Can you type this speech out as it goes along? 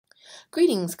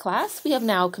Greetings, class. We have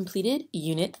now completed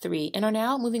Unit 3 and are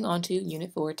now moving on to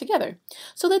Unit 4 together.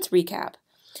 So let's recap.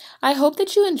 I hope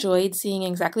that you enjoyed seeing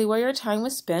exactly where your time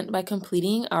was spent by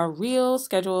completing our real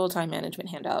schedule time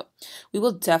management handout. We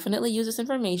will definitely use this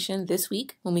information this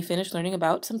week when we finish learning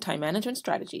about some time management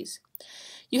strategies.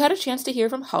 You had a chance to hear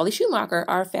from Holly Schumacher,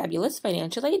 our fabulous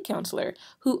financial aid counselor,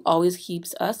 who always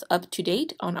keeps us up to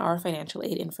date on our financial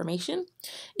aid information.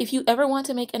 If you ever want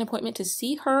to make an appointment to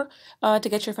see her to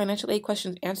get your financial aid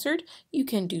questions answered, you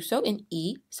can do so in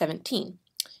E17.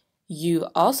 You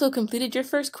also completed your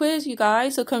first quiz, you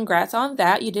guys, so congrats on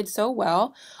that. You did so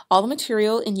well. All the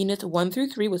material in Units 1 through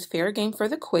 3 was fair game for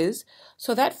the quiz,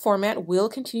 so that format will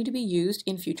continue to be used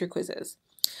in future quizzes.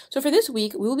 So for this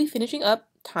week, we will be finishing up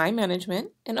time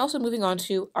management and also moving on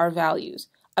to our values.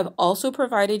 I've also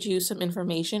provided you some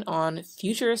information on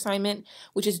future assignment,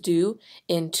 which is due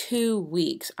in 2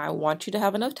 weeks. I want you to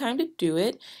have enough time to do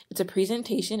it. It's a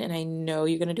presentation, and I know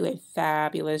you're going to do a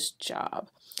fabulous job.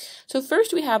 So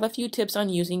first, we have a few tips on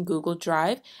using Google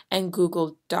Drive and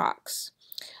Google Docs.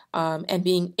 And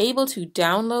being able to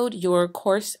download your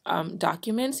course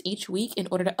documents each week in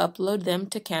order to upload them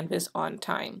to Canvas on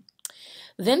time.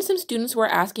 Then some students were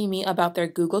asking me about their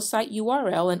Google site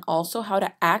URL and also how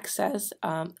to access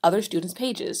other students'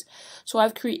 pages. So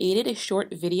I've created a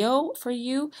short video for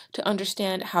you to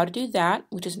understand how to do that,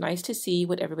 which is nice to see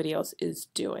what everybody else is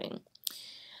doing.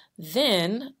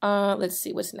 Then, let's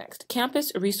see what's next.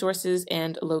 Campus resources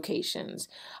and locations.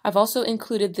 I've also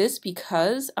included this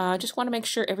because I just want to make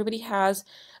sure everybody has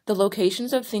the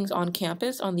locations of things on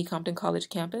campus, on the Compton College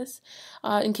campus.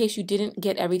 In case you didn't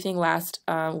get everything last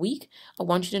week, I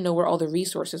want you to know where all the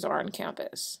resources are on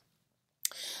campus.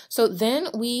 So then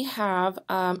we have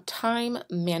time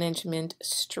management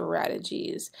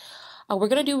strategies. We're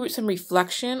going to do some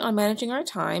reflection on managing our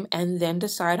time and then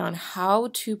decide on how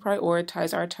to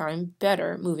prioritize our time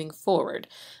better moving forward.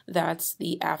 That's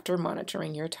the after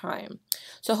monitoring your time.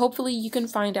 So hopefully you can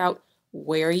find out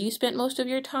where you spent most of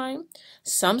your time.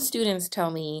 Some students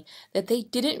tell me that they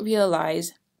didn't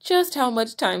realize just how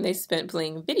much time they spent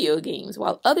playing video games,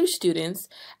 while other students,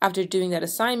 after doing that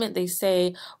assignment, they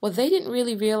say, well, they didn't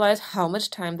really realize how much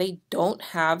time they don't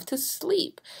have to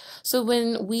sleep. So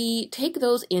when we take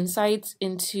those insights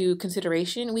into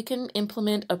consideration, we can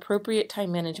implement appropriate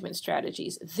time management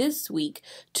strategies this week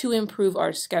to improve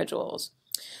our schedules.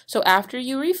 So after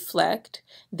you reflect,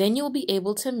 then you'll be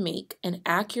able to make an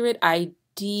accurate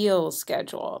ideal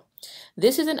schedule.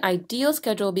 This is an ideal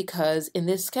schedule because in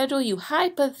this schedule you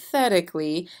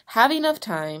hypothetically have enough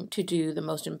time to do the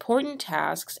most important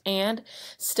tasks and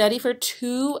study for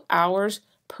 2 hours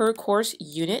per course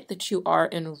unit that you are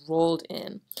enrolled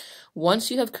in. Once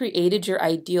you have created your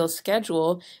ideal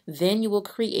schedule, then you will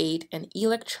create an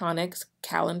electronics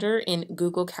calendar in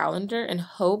Google Calendar, and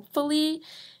hopefully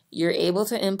you're able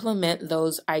to implement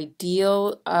those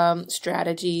ideal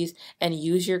strategies and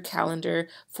use your calendar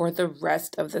for the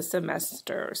rest of the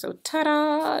semester. So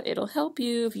ta-da! It'll help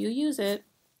you if you use it.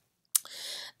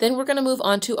 Then we're going to move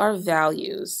on to our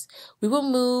values. We will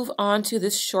move on to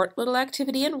this short little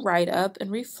activity and write-up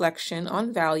and reflection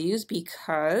on values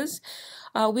because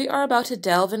we are about to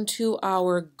delve into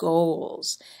our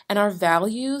goals, and our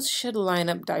values should line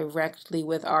up directly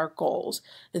with our goals.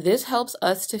 This helps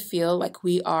us to feel like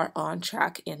we are on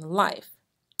track in life.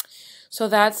 So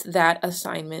that's that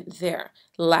assignment there.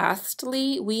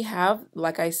 Lastly, we have,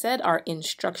 like I said, our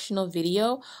instructional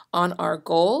video on our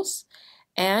goals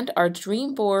and our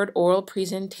dream board oral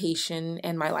presentation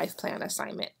and my life plan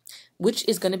assignment, which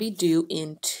is going to be due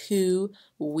in 2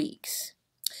 weeks.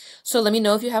 So let me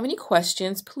know if you have any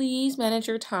questions. Please manage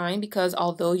your time because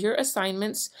although your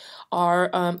assignments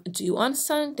are due on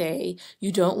Sunday,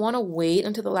 you don't want to wait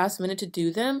until the last minute to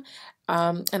do them.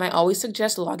 And I always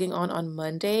suggest logging on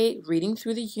Monday, reading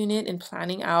through the unit and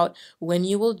planning out when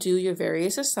you will do your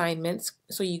various assignments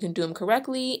so you can do them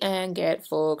correctly and get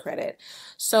full credit.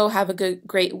 So have a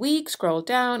great week. Scroll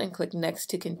down and click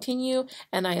next to continue.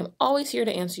 And I am always here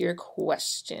to answer your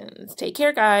questions. Take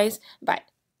care, guys. Bye.